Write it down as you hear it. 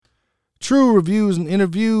True Reviews and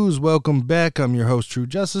Interviews. Welcome back. I'm your host, True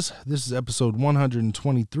Justice. This is episode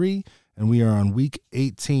 123, and we are on week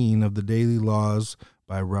 18 of the Daily Laws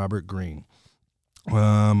by Robert Greene.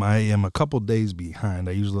 I am a couple days behind.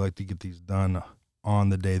 I usually like to get these done on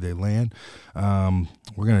the day they land.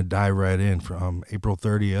 We're going to dive right in from April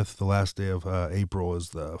 30th. The last day of April is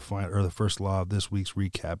the first law of this week's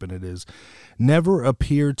recap, and it is never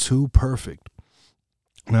appear too perfect.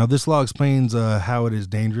 Now, this law explains how it is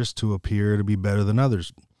dangerous to appear to be better than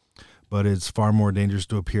others, but it's far more dangerous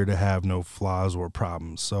to appear to have no flaws or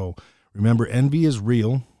problems. So remember, envy is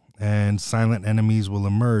real, and silent enemies will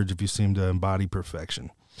emerge if you seem to embody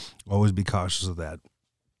perfection. Always be cautious of that.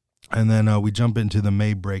 And then we jump into the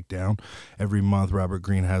May breakdown. Every month, Robert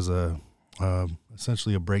Greene has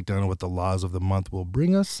essentially a breakdown of what the laws of the month will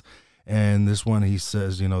bring us. And this one, he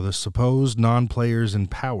says, the supposed non-players in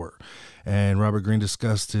power. And Robert Greene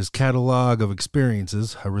discussed his catalog of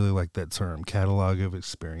experiences. I really like that term, catalog of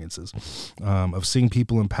experiences, of seeing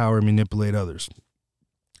people in power manipulate others.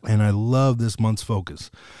 And I love this month's focus.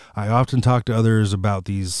 I often talk to others about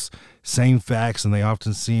these same facts, and they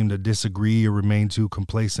often seem to disagree or remain too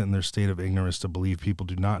complacent in their state of ignorance to believe people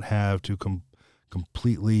do not have to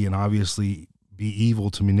completely and obviously be evil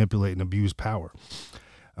to manipulate and abuse power.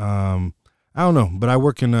 I don't know, but I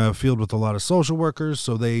work in a field with a lot of social workers,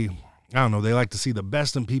 so they like to see the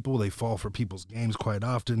best in people. They fall for people's games quite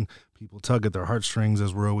often. People tug at their heartstrings,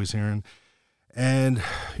 as we're always hearing. And,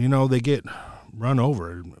 they get run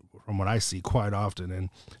over from what I see quite often. And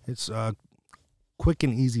it's quick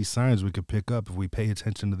and easy signs we could pick up if we pay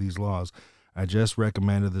attention to these laws. I just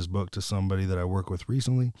recommended this book to somebody that I work with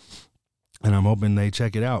recently, and I'm hoping they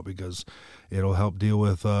check it out because it'll help deal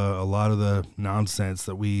with a lot of the nonsense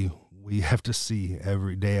that we have to see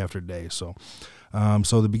every day after day. So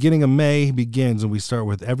the beginning of May begins, and we start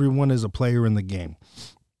with everyone is a player in the game.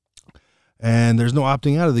 And there's no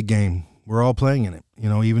opting out of the game. We're all playing in it.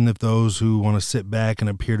 Even if those who want to sit back and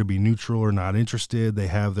appear to be neutral or not interested, they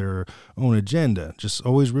have their own agenda. Just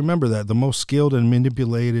always remember that the most skilled and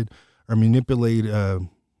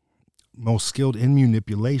most skilled in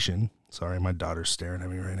manipulation. Sorry, my daughter's staring at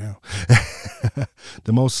me right now.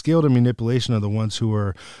 The most skilled in manipulation are the ones who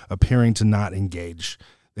are appearing to not engage.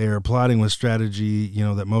 They are plotting with strategy,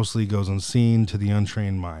 that mostly goes unseen to the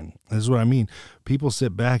untrained mind. This is what I mean. People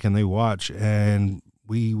sit back and they watch, and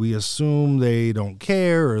we assume they don't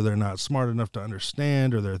care, or they're not smart enough to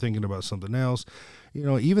understand, or they're thinking about something else.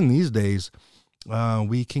 Even these days,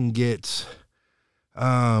 we can get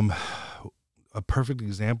a perfect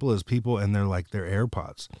example is people and their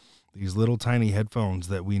AirPods. These little tiny headphones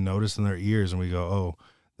that we notice in their ears, and we go, oh,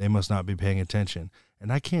 they must not be paying attention.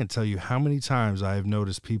 And I can't tell you how many times I've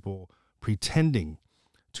noticed people pretending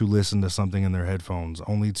to listen to something in their headphones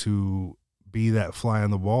only to be that fly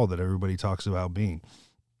on the wall that everybody talks about being.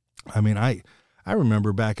 I mean, I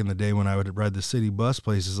remember back in the day when I would ride the city bus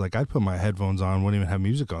places, I'd put my headphones on, wouldn't even have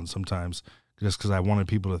music on sometimes, just because I wanted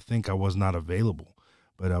people to think I was not available.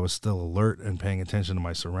 But I was still alert and paying attention to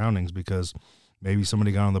my surroundings because maybe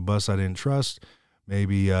somebody got on the bus I didn't trust.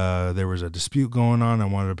 Maybe there was a dispute going on. I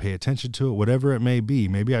wanted to pay attention to it, whatever it may be.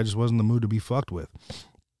 Maybe I just wasn't in the mood to be fucked with.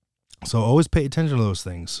 So always pay attention to those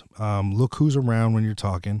things. Look who's around when you're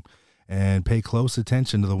talking, and pay close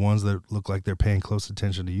attention to the ones that look like they're paying close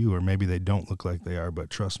attention to you, or maybe they don't look like they are, but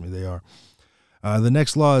trust me, they are. The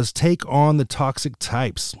next law is take on the toxic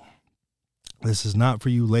types. This is not for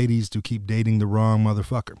you ladies to keep dating the wrong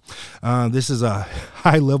motherfucker. This is a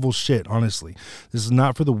high-level shit, honestly. This is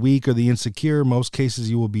not for the weak or the insecure. Most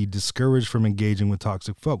cases, you will be discouraged from engaging with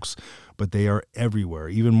toxic folks, but they are everywhere.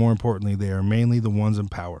 Even more importantly, they are mainly the ones in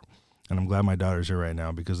power. And I'm glad my daughter's here right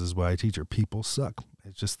now because this is why I teach her. People suck.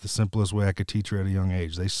 It's just the simplest way I could teach her at a young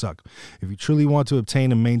age. They suck. If you truly want to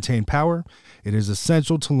obtain and maintain power, it is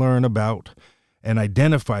essential to learn about and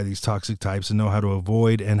identify these toxic types and know how to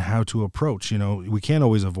avoid and how to approach. We can't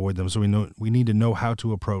always avoid them, so we need to know how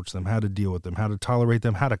to approach them, how to deal with them, how to tolerate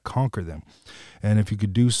them, how to conquer them. And if you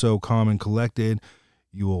could do so calm and collected,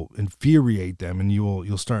 you will infuriate them, and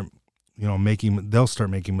you'll start, they'll start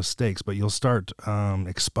making mistakes, but you'll start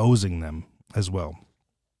exposing them as well.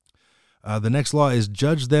 The next law is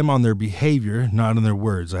judge them on their behavior, not on their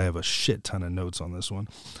words. I have a shit ton of notes on this one.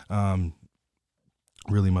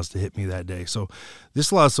 Really must have hit me that day. So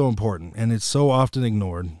this law is so important, and it's so often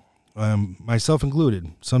ignored, myself included.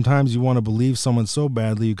 Sometimes you want to believe someone so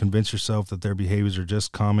badly you convince yourself that their behaviors are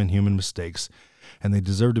just common human mistakes and they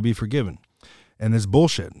deserve to be forgiven. And it's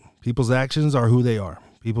bullshit. People's actions are who they are.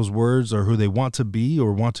 People's words are who they want to be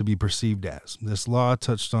or want to be perceived as. This law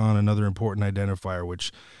touched on another important identifier,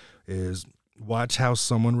 which is Watch how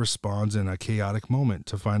someone responds in a chaotic moment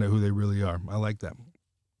to find out who they really are. I like that.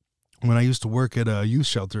 When I used to work at a youth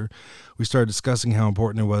shelter, we started discussing how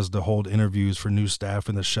important it was to hold interviews for new staff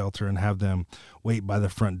in the shelter and have them wait by the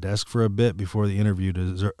front desk for a bit before the interview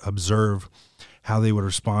to observe how they would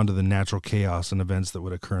respond to the natural chaos and events that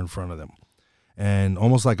would occur in front of them. And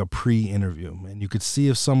almost like a pre-interview. And you could see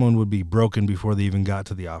if someone would be broken before they even got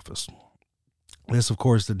to the office. This, of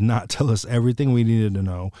course, did not tell us everything we needed to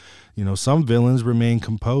know. Some villains remain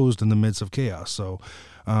composed in the midst of chaos.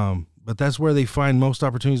 But that's where they find most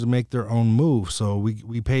opportunities to make their own move. So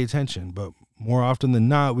we pay attention. But more often than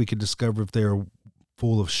not, we could discover if they're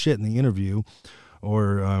full of shit in the interview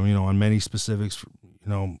or, on many specifics,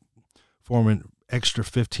 form an extra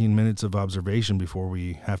 15 minutes of observation before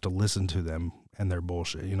we have to listen to them and their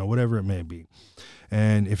bullshit, whatever it may be.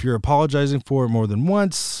 And if you're apologizing for it more than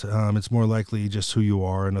once, it's more likely just who you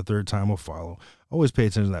are, and a third time will follow. Always pay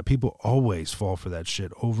attention to that. People always fall for that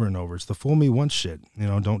shit over and over. It's the fool me once shit.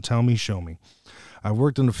 Don't tell me, show me. I've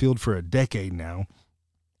worked in the field for a decade now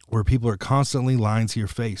where people are constantly lying to your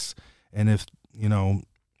face. And if,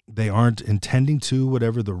 they aren't intending to,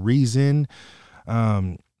 whatever the reason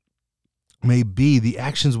may be, the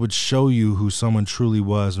actions would show you who someone truly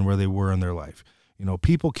was and where they were in their life.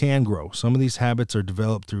 People can grow. Some of these habits are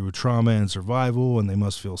developed through trauma and survival, and they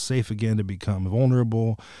must feel safe again to become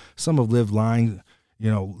vulnerable. Some have lived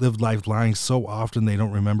life lying so often they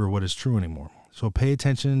don't remember what is true anymore. So pay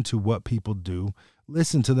attention to what people do.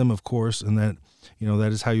 Listen to them, of course, and that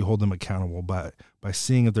is how you hold them accountable by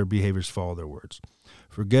seeing if their behaviors follow their words.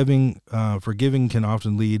 Forgiving can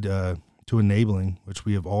often lead to enabling, which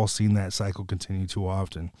we have all seen that cycle continue too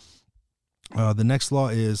often. The next law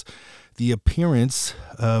is the appearance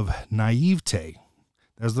of naivete.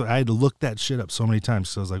 I had to look that shit up so many times.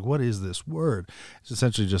 So I was like, what is this word? It's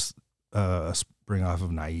essentially just a spring off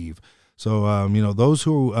of naive. So, those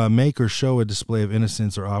who make or show a display of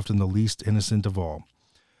innocence are often the least innocent of all.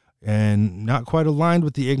 And not quite aligned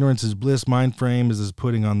with the ignorance is bliss mind frame is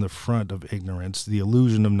putting on the front of ignorance, the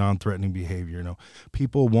illusion of non-threatening behavior.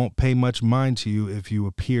 People won't pay much mind to you if you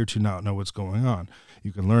appear to not know what's going on.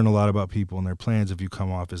 You can learn a lot about people and their plans if you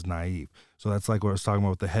come off as naive. So that's like what I was talking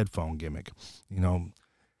about with the headphone gimmick.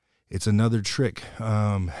 It's another trick.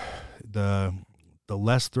 The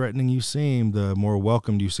less threatening you seem, the more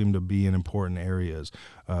welcomed you seem to be in important areas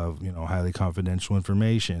of, highly confidential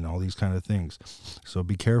information, all these kind of things. So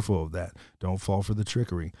be careful of that. Don't fall for the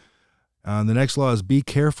trickery. The next law is be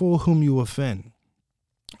careful whom you offend.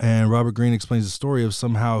 And Robert Greene explains the story of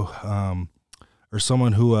someone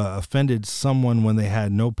who offended someone when they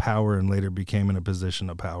had no power and later became in a position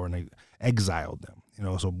of power, and they exiled them.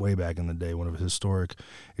 So way back in the day, one of his historic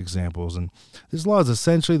examples. And this law is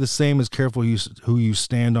essentially the same as careful who you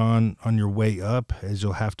stand on your way up, as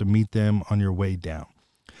you'll have to meet them on your way down.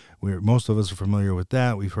 Most of us are familiar with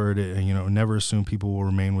that. We've heard it, and never assume people will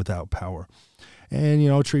remain without power.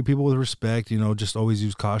 And, treat people with respect, just always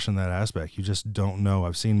use caution in that aspect. You just don't know.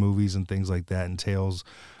 I've seen movies and things like that and tales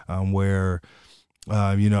where,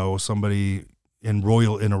 somebody in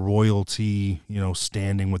a royalty,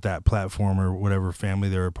 standing with that platform or whatever family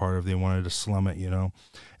they're a part of, they wanted to slum it,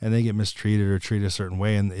 and they get mistreated or treated a certain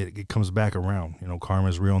way, and it comes back around. Karma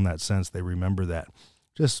is real in that sense. They remember that.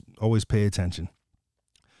 Just always pay attention.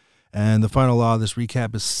 And the final law of this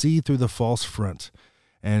recap is see through the false front.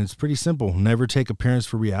 And it's pretty simple. Never take appearance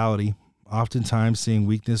for reality. Oftentimes, seeing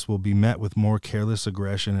weakness will be met with more careless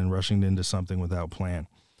aggression and rushing into something without plan.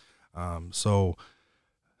 So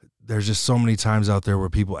there's just so many times out there where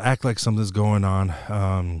people act like something's going on.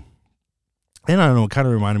 And I don't know, it kind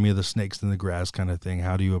of reminded me of the snakes in the grass kind of thing.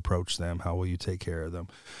 How do you approach them? How will you take care of them?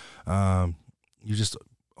 You just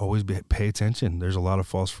always pay attention. There's a lot of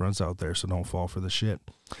false fronts out there, so don't fall for the shit.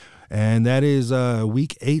 And that is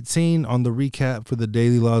week 18 on the recap for the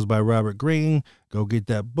Daily Laws by Robert Greene. Go get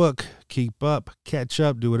that book, keep up, catch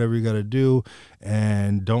up, do whatever you got to do,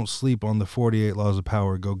 and don't sleep on the 48 Laws of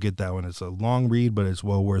Power. Go get that one. It's a long read, but it's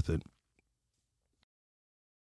well worth it.